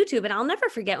loved YouTube, and I'll never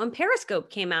forget when Periscope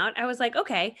came out. I was like,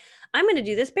 okay, I'm going to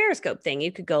do this Periscope thing.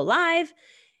 You could go live.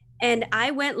 And I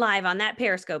went live on that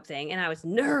Periscope thing, and I was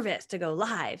nervous to go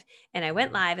live. And I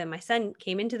went live, and my son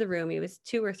came into the room. He was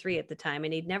 2 or 3 at the time,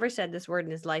 and he'd never said this word in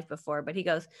his life before, but he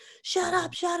goes, shut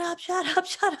up, shut up, shut up,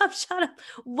 shut up, shut up,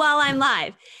 while I'm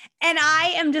live. And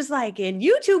I am just like, in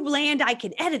YouTube land, I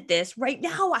can edit this. Right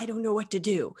now, I don't know what to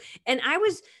do. And I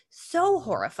was so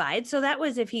horrified. So that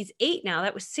was, if he's 8 now,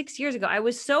 that was 6 years ago. I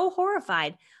was so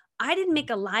horrified. I didn't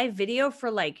make a live video for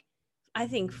like, I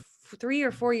think 3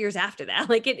 or 4 years after that.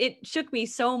 Like it shook me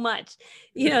so much,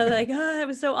 like, oh, it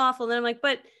was so awful. And then I'm like,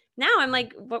 but now I'm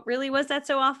like, what really was that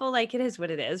so awful? Like it is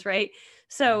what it is. Right.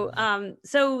 So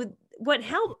what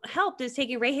helped is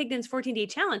taking Ray Higdon's 14-day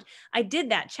challenge. I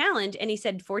did that challenge and he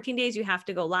said, 14 days, you have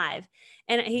to go live.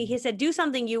 And he said, do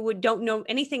something you don't know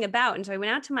anything about. And so I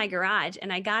went out to my garage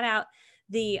and I got out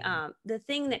the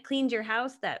thing that cleans your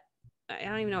house that I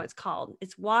don't even know what it's called.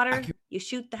 It's water. You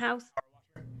shoot the house.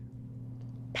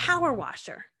 Power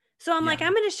washer. So I'm like,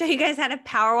 I'm going to show you guys how to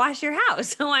power wash your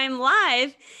house. So I'm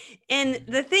live and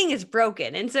the thing is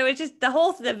broken. And so it's just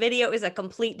the video is a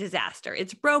complete disaster.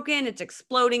 It's broken. It's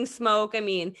exploding smoke. I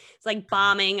mean, it's like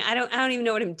bombing. I don't even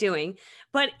know what I'm doing,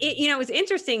 but it was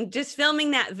interesting just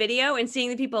filming that video and seeing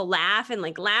the people laugh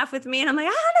with me. And I'm like, I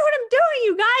don't know what I'm doing,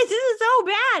 you guys. This is so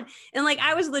bad. And like,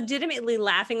 I was legitimately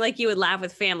laughing like you would laugh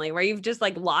with family where you've just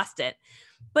like lost it,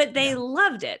 but they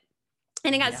loved it.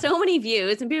 And it got so many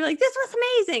views and people were like, this was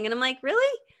amazing. And I'm like,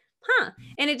 really? Huh.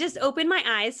 And it just opened my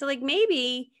eyes. So like,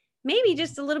 maybe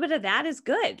just a little bit of that is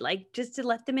good. Like just to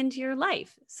let them into your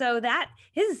life. So that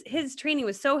his training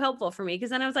was so helpful for me.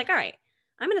 Cause then I was like, all right,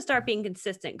 I'm going to start being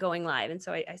consistent going live. And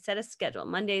so I set a schedule.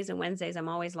 Mondays and Wednesdays, I'm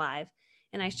always live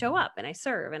and I show up and I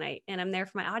serve and I'm there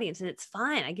for my audience and it's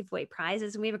fun. I give away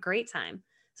prizes and we have a great time.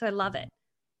 So I love it.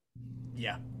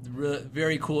 Yeah. Really,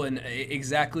 very cool. And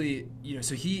exactly,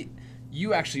 so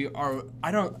you actually are,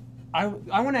 I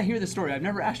want to hear the story. I've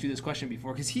never asked you this question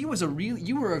before because you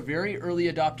were a very early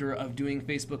adopter of doing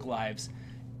Facebook Lives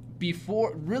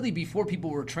before people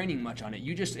were training much on it.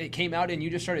 It came out and you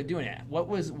just started doing it.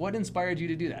 What inspired you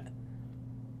to do that?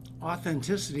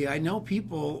 Authenticity. I know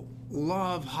people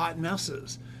love hot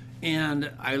messes. And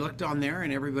I looked on there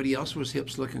and everybody else was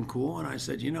hips looking cool. And I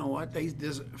said, you know what?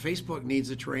 Facebook needs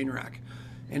a train wreck.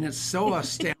 And it's so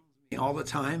astounding me all the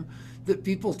time that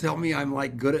people tell me I'm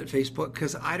like good at Facebook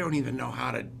because I don't even know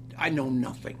I know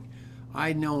nothing.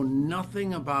 I know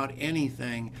nothing about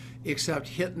anything except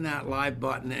hitting that live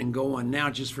button and going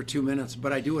now just for 2 minutes,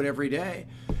 but I do it every day.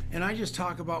 and I just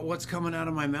talk about what's coming out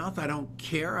of my mouth. I don't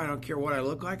care. I don't care what I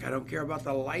look like. I don't care about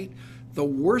the light. The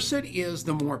worse it is,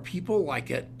 the more people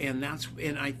like it, and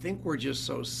I think we're just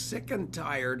so sick and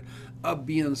tired of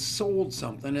being sold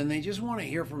something, and they just want to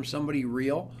hear from somebody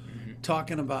real,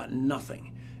 talking about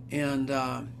nothing. And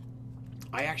I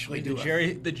actually do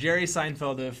the Jerry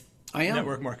Seinfeld of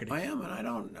network marketing. I am,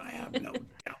 and I have no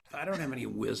doubt. I don't have any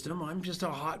wisdom. I'm just a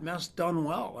hot mess done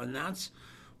well, and that's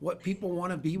what people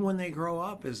want to be when they grow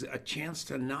up, is a chance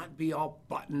to not be all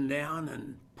buttoned down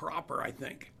and proper, I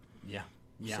think. Yeah.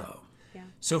 Yeah. Yeah.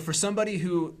 So for somebody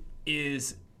who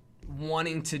is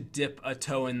wanting to dip a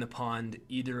toe in the pond,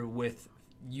 either with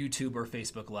YouTube or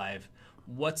Facebook Live,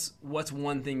 what's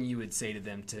one thing you would say to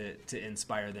them to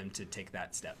inspire them to take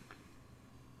that step?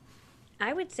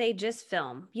 I would say just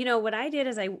film. You know, what I did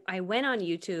is I went on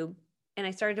YouTube and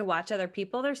I started to watch other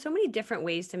people. There's so many different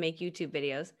ways to make YouTube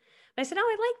videos. But I said, oh,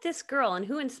 I like this girl. And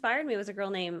who inspired me was a girl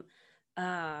named,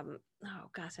 oh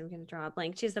gosh, I'm going to draw a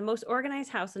blank. She has the most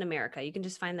organized house in America. You can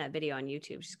just find that video on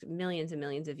YouTube. She's got millions and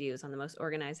millions of views on the most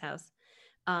organized house.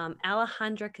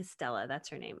 Alejandra Costella, that's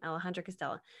her name, Alejandra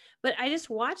Costella. But I just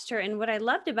watched her, and what I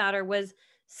loved about her was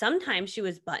sometimes she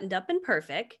was buttoned up and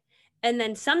perfect, and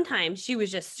then sometimes she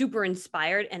was just super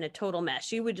inspired and a total mess.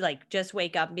 She would like just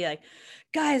wake up and be like,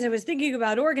 guys, I was thinking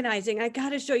about organizing. I got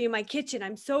to show you my kitchen.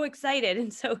 I'm so excited.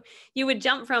 And so you would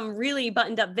jump from really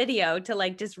buttoned up video to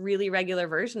like just really regular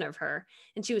version of her.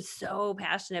 And she was so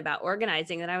passionate about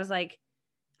organizing that I was like,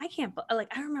 I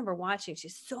remember watching,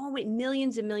 she's so many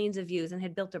millions and millions of views and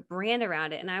had built a brand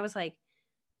around it. And I was like,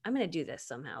 I'm going to do this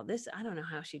somehow. I don't know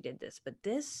how she did this, but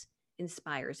this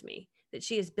inspires me that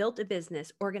she has built a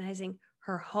business organizing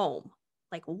her home.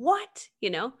 Like what,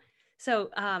 So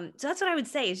that's what I would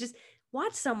say is just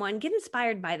watch someone, get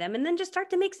inspired by them, and then just start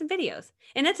to make some videos.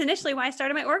 And that's initially why I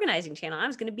started my organizing channel. I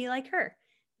was going to be like her.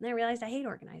 And I realized I hate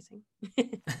organizing.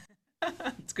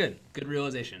 It's good. Good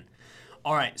realization.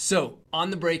 All right, so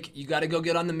on the break, you got to go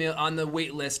get on the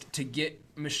wait list to get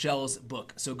Michelle's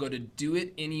book. So go to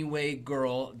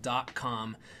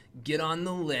doitanyway.girl.com, get on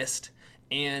the list,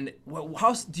 and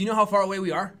do you know how far away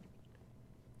we are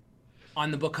on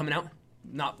the book coming out?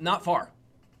 Not far.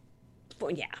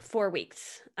 4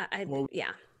 weeks.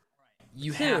 Yeah.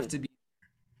 You have to be.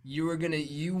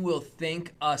 You will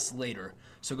thank us later.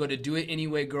 So go to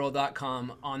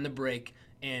doitanyway.girl.com on the break,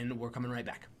 and we're coming right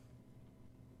back.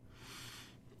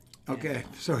 Okay,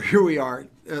 so here we are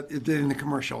in the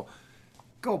commercial.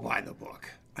 Go buy the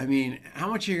book. I mean, how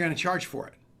much are you going to charge for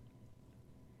it?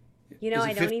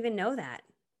 I don't even know that.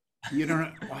 You don't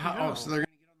know? No. So they're going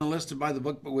to get on the list to buy the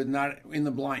book, but with not in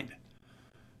the blind.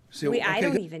 So I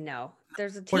don't even know.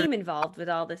 There's a team involved with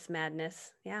all this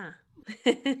madness. Yeah.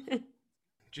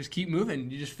 Just keep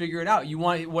moving. You just figure it out. You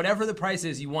want whatever the price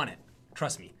is, you want it.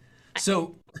 Trust me.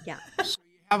 So yeah. So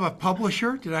you have a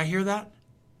publisher? Did I hear that?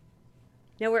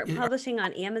 No, we're publishing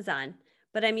on Amazon,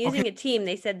 but I'm using a team.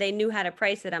 They said they knew how to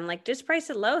price it. I'm like, just price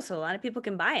it low so a lot of people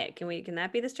can buy it. Can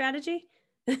that be the strategy?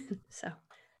 So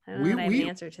I don't know if I have an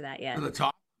answer to that yet. To the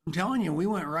top. I'm telling you, we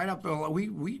went right up.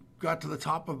 We got to the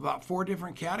top of about 4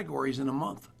 different categories in a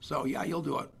month. So yeah, you'll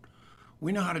do it.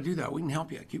 We know how to do that. We can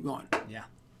help you. Keep going. Yeah,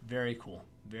 very cool.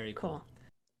 Very cool. Cool.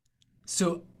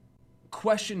 So,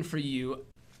 question for you.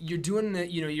 You're doing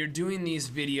these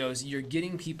videos, you're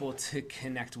getting people to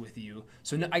connect with you.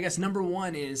 So I guess number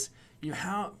one is,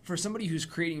 how, for somebody who's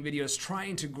creating videos,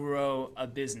 trying to grow a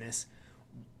business,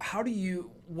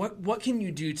 what can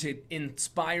you do to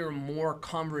inspire more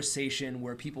conversation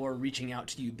where people are reaching out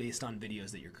to you based on videos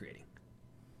that you're creating?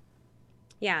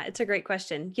 Yeah, it's a great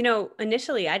question.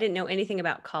 Initially I didn't know anything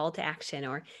about call to action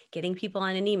or getting people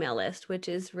on an email list, which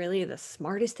is really the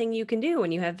smartest thing you can do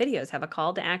when you have videos, have a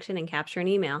call to action and capture an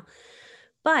email.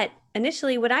 But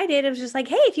initially what I did was just like,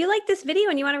 hey, if you like this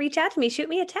video and you want to reach out to me, shoot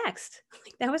me a text.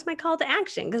 That was my call to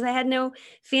action because I had no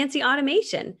fancy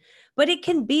automation. But it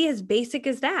can be as basic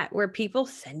as that, where people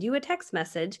send you a text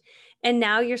message and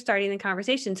now you're starting the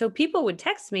conversation. So people would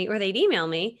text me or they'd email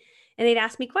me and they'd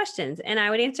ask me questions and I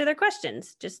would answer their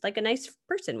questions just like a nice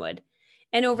person would.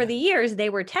 And over the years, they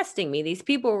were testing me. These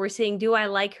people were saying, do I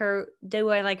like her? Do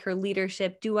I like her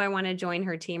leadership? Do I want to join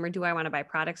her team or do I want to buy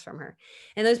products from her?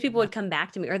 And those people would come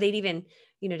back to me, or they'd even,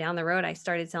 down the road, I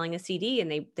started selling a CD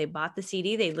and they bought the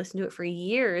CD. They listened to it for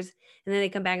years. And then they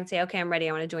come back and say, okay, I'm ready.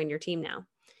 I want to join your team now.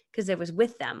 Because it was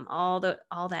with them all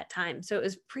that time. So it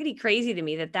was pretty crazy to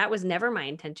me that was never my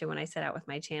intention when I set out with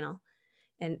my channel.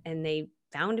 And they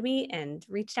found me and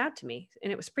reached out to me.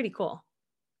 And it was pretty cool.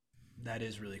 That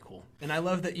is really cool. And I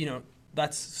love that,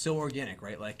 that's so organic,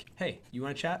 right? Like, hey, you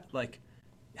want to chat? Like,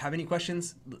 have any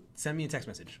questions? Send me a text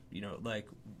message, like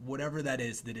whatever that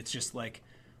is, that it's just like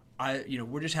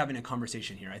we're just having a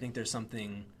conversation here. I think there's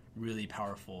something really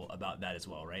powerful about that as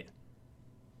well, right?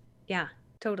 Yeah,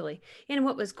 totally. And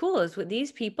what was cool is with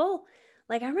these people,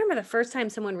 like I remember the first time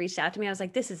someone reached out to me, I was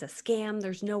like, this is a scam.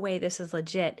 There's no way this is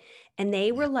legit. And they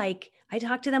Yeah. were like, I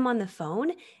talked to them on the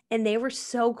phone and they were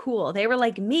so cool. They were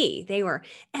like me. They were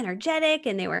energetic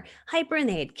and they were hyper and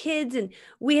they had kids and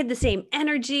we had the same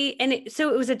energy. And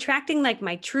so it was attracting like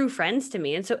my true friends to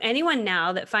me. And so anyone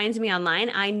now that finds me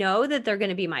online, I know that they're going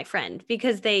to be my friend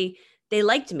because they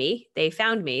liked me, they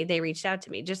found me, they reached out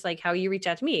to me, just like how you reached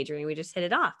out to me, Adrian. We just hit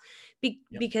it off Yep.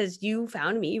 because you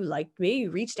found me, you liked me,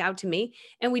 you reached out to me,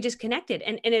 and we just connected.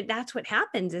 That's what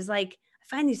happens is like I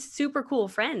find these super cool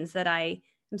friends that I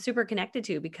am super connected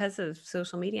to because of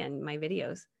social media and my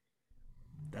videos.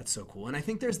 That's so cool. And I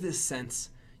think there's this sense,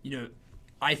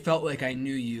 I felt like I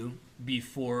knew you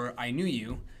before I knew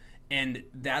you. And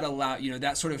that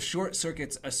that sort of short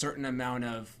circuits a certain amount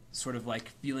of sort of like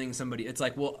feeling somebody. It's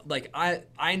like, well, like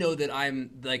I know that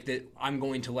I'm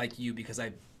going to like you because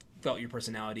I felt your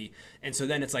personality. And so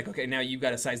then it's like, okay, now you've got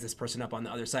to size this person up on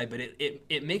the other side. But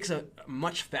it makes a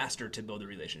much faster to build a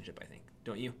relationship, I think.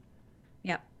 Don't you?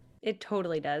 Yeah, it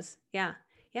totally does. Yeah.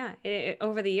 Yeah.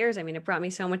 Over the years, I mean, it brought me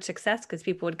so much success because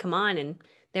people would come on and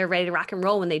they're ready to rock and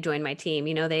roll when they joined my team.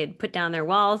 They'd put down their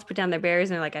walls, put down their barriers,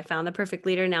 and they're like, I found the perfect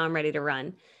leader. Now I'm ready to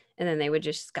run. And then they would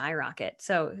just skyrocket.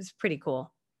 So it was pretty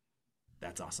cool.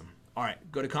 That's awesome. All right,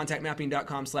 go to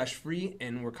contactmapping.com/free,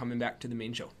 and we're coming back to the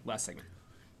main show. Last segment.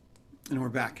 And we're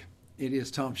back. It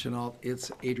is Tom Chenault,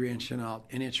 it's Adrienne Chenault,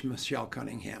 and it's Michelle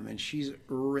Cunningham, and she's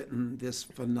written this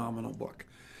phenomenal book.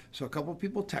 So a couple of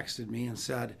people texted me and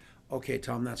said, okay,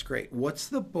 Tom, that's great. What's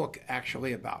the book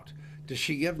actually about? Does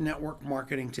she give network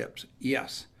marketing tips?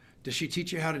 Yes. Does she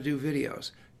teach you how to do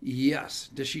videos? Yes.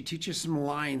 Does she teach you some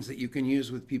lines that you can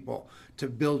use with people to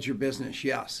build your business?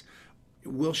 Yes.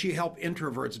 Will she help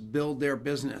introverts build their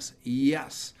business?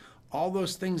 Yes. All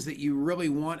those things that you really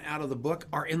want out of the book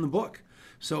are in the book.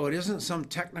 So it isn't some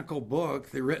technical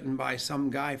book that written by some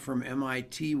guy from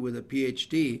MIT with a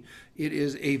PhD. It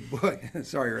is a book.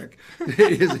 Sorry, Rick.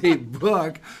 It is a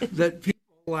book that people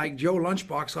like Joe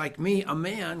Lunchbox, like me, a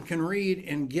man, can read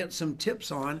and get some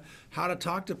tips on how to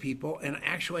talk to people and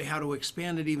actually how to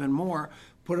expand it even more,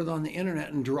 put it on the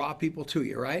internet and draw people to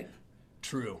you, right?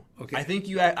 True. Okay. I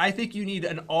think you need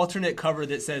an alternate cover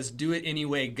that says "Do it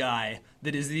anyway, guy."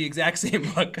 That is the exact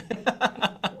same book.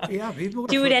 Yeah, people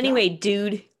Do it anyway,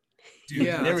 dude. Dude,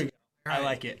 Yeah, there we go. right. I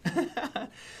like it.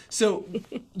 So,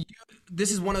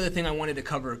 this is one other thing I wanted to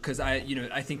cover because I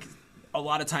think a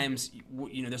lot of times,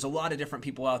 there's a lot of different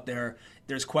people out there.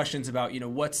 There's questions about,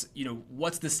 what's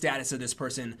the status of this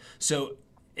person. So,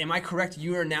 am I correct?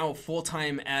 You are now full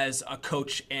time as a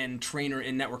coach and trainer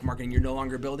in network marketing. You're no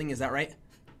longer building. Is that right?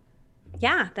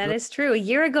 Yeah, that is true. A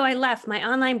year ago, I left. My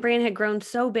online brand had grown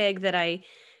so big that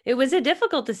it was a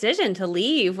difficult decision to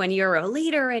leave when you're a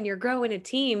leader and you're growing a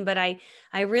team. But I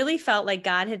really felt like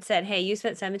God had said, hey, you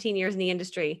spent 17 years in the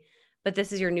industry, but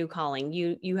this is your new calling.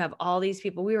 You have all these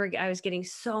people. I was getting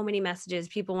so many messages,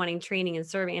 people wanting training and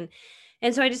serving.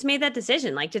 And so I just made that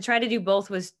decision. Like to try to do both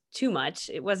was too much.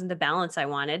 It wasn't the balance I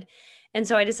wanted. And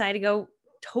so I decided to go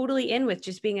totally in with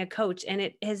just being a coach. And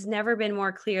it has never been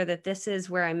more clear that this is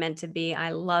where I'm meant to be. I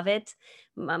love it.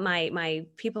 My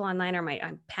people online are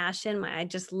my passion. I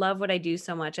just love what I do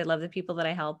so much. I love the people that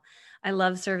I help. I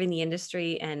love serving the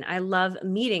industry and I love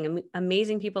meeting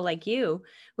amazing people like you,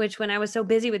 which when I was so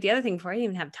busy with the other thing before, I didn't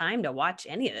even have time to watch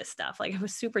any of this stuff. Like I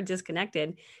was super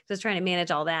disconnected, just trying to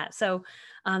manage all that. So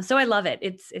I love it.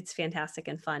 It's fantastic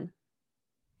and fun.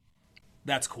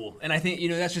 That's cool. And I think,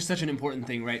 that's just such an important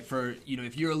thing, right? For,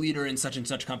 if you're a leader in such and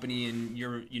such company and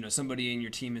you're, somebody in your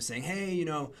team is saying, hey,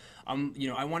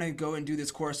 I want to go and do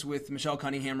this course with Michelle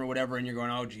Cunningham or whatever. And you're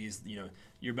going, oh, geez,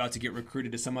 you're about to get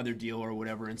recruited to some other deal or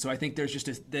whatever. And so I think there's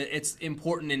it's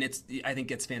important. And I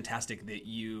think it's fantastic that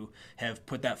you have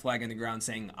put that flag in the ground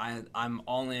saying, I'm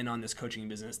all in on this coaching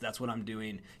business. That's what I'm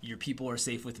doing. Your people are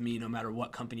safe with me no matter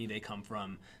what company they come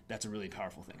from. That's a really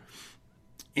powerful thing.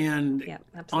 And Yeah,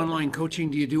 online coaching,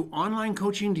 do you do online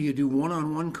coaching? Do you do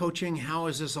one-on-one coaching? How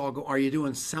is this all go? Are you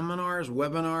doing seminars,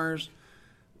 webinars?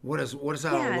 What does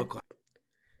that all look like?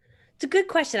 It's a good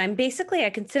question. I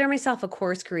consider myself a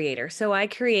course creator. So I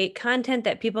create content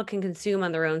that people can consume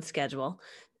on their own schedule.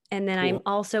 And then I'm Cool.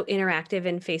 also interactive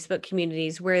in Facebook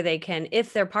communities where they can,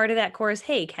 if they're part of that course,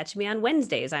 hey, catch me on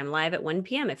Wednesdays. I'm live at 1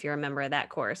 p.m. if you're a member of that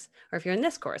course. Or if you're in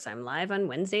this course, I'm live on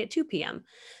Wednesday at 2 p.m.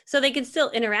 So they can still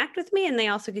interact with me and they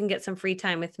also can get some free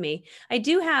time with me. I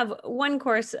do have one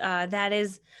course that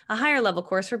is a higher level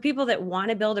course for people that want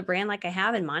to build a brand like I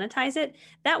have and monetize it.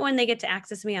 That one they get to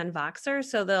access me on Voxer.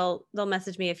 So they'll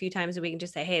message me a few times a week and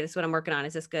just say, hey, this is what I'm working on.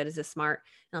 Is this good? Is this smart?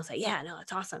 And I'll say, yeah, no,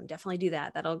 that's awesome. Definitely do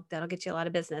that. That'll get you a lot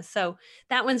of business. So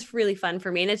that one's really fun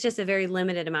for me. And it's just a very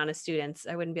limited amount of students.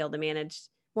 I wouldn't be able to manage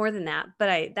more than that,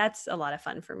 but that's a lot of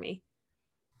fun for me.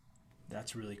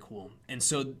 That's really cool. And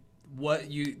so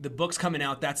the book's coming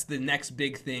out, that's the next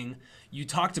big thing. You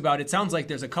talked about, it sounds like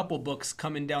there's a couple books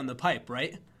coming down the pipe,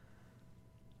 right?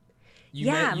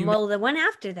 The one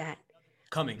after that.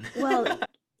 Coming. Well,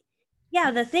 yeah,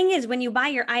 the thing is when you buy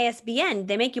your ISBN,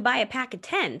 they make you buy a pack of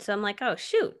 10. So I'm like, oh,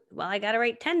 shoot. Well, I got to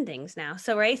write 10 things now.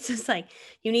 So, right. So it's like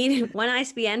you need one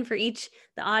ISBN for each,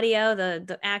 the audio,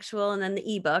 the actual, and then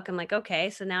the ebook. I'm like, okay,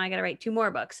 so now I got to write 2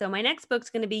 more books. So my next book's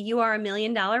going to be You Are a $1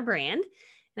 Million Brand.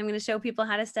 And I'm going to show people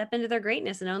how to step into their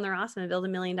greatness and own their awesome and build $1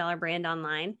 million brand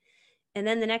online. And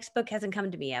then the next book hasn't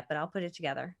come to me yet, but I'll put it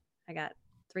together. I got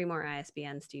 3 more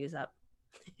ISBNs to use up.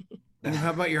 And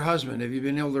how about your husband? Have you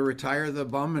been able to retire the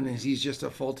bum, and he's just a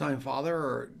full-time father,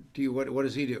 or what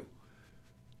does he do?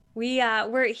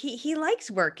 He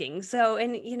likes working. So,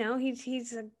 and you know,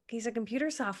 he's a computer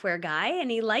software guy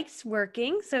and he likes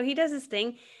working. So he does his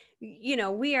thing. You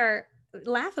know, we are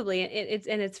laughably,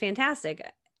 it's fantastic.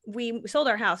 We sold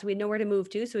our house. We had nowhere to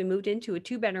move to. So we moved into a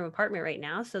 2-bedroom apartment right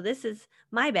now. So this is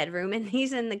my bedroom and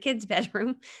he's in the kids'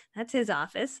 bedroom. That's his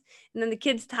office. And then the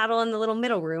kids toddle in the little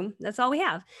middle room. That's all we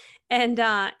have. And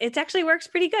it actually works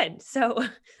pretty good. So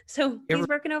he's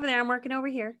working over there. I'm working over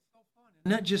here.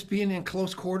 Not just being in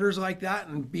close quarters like that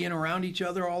and being around each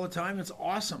other all the time. It's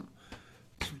awesome.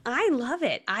 I love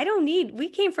it. We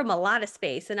came from a lot of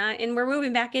space and we're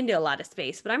moving back into a lot of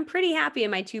space, but I'm pretty happy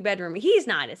in my 2-bedroom. He's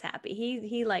not as happy.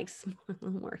 He likes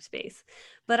more space,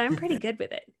 but I'm pretty good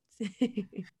with it.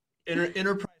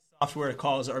 Enterprise software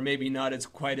calls are maybe not as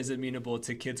quite as amenable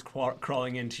to kids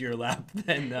crawling into your lap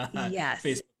than yes.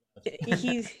 Facebook.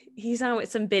 He's on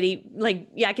with some bitty, like,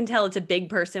 yeah, I can tell it's a big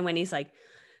person when he's like,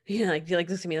 you know, like, he like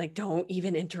looks at me like, don't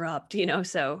even interrupt, you know,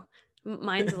 so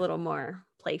mine's a little more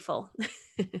playful.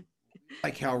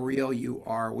 Like how real you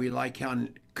are. We like how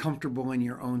comfortable in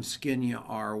your own skin you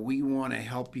are. We want to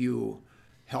help you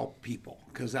help people,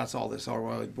 because that's all this all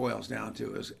really boils down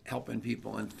to, is helping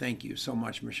people. And thank you so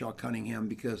much, Michelle Cunningham,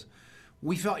 because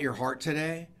we felt your heart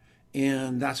today,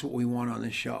 and that's what we want on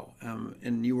this show.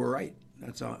 And you were right.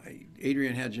 That's all.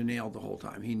 Adrian had you nailed the whole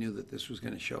time. He knew that this was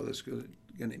going to show. This was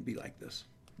going to be like this.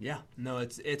 Yeah, no,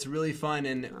 it's really fun,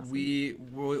 and awesome.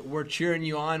 We're cheering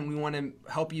you on. We want to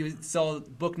help you sell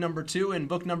book number 2 and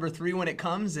book number 3 when it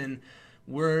comes, and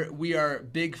we are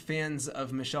big fans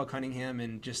of Michelle Cunningham,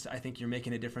 and just I think you're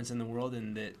making a difference in the world,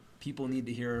 and that people need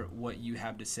to hear what you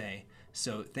have to say.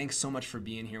 So thanks so much for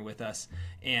being here with us,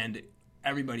 and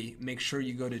everybody, make sure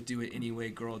you go to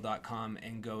doitAnywayGirl.com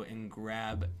and go and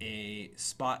grab a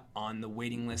spot on the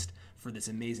waiting list for this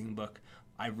amazing book.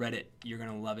 I read it. You're going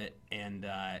to love it. And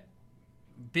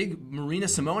big Marina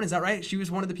Simone, is that right? She was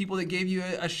one of the people that gave you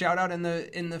a shout out in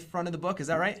the front of the book. Is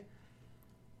that right?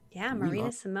 Yeah,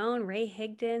 Marina Simone, Ray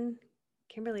Higdon,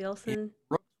 Kimberly Olsen.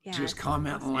 Yeah, just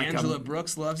commenting like Angela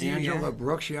Brooks loves you. Angela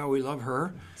Brooks, yeah, we love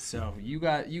her. So you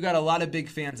got a lot of big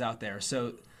fans out there.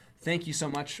 So thank you so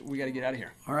much. We got to get out of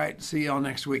here. All right. See y'all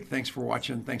next week. Thanks for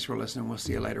watching. Thanks for listening. We'll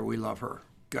see you later. We love her.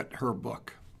 Got her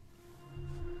book.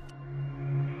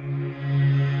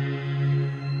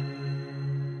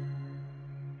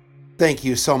 Thank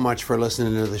you so much for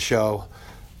listening to the show.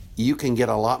 You can get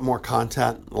a lot more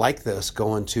content like this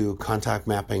going to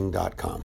contactmapping.com.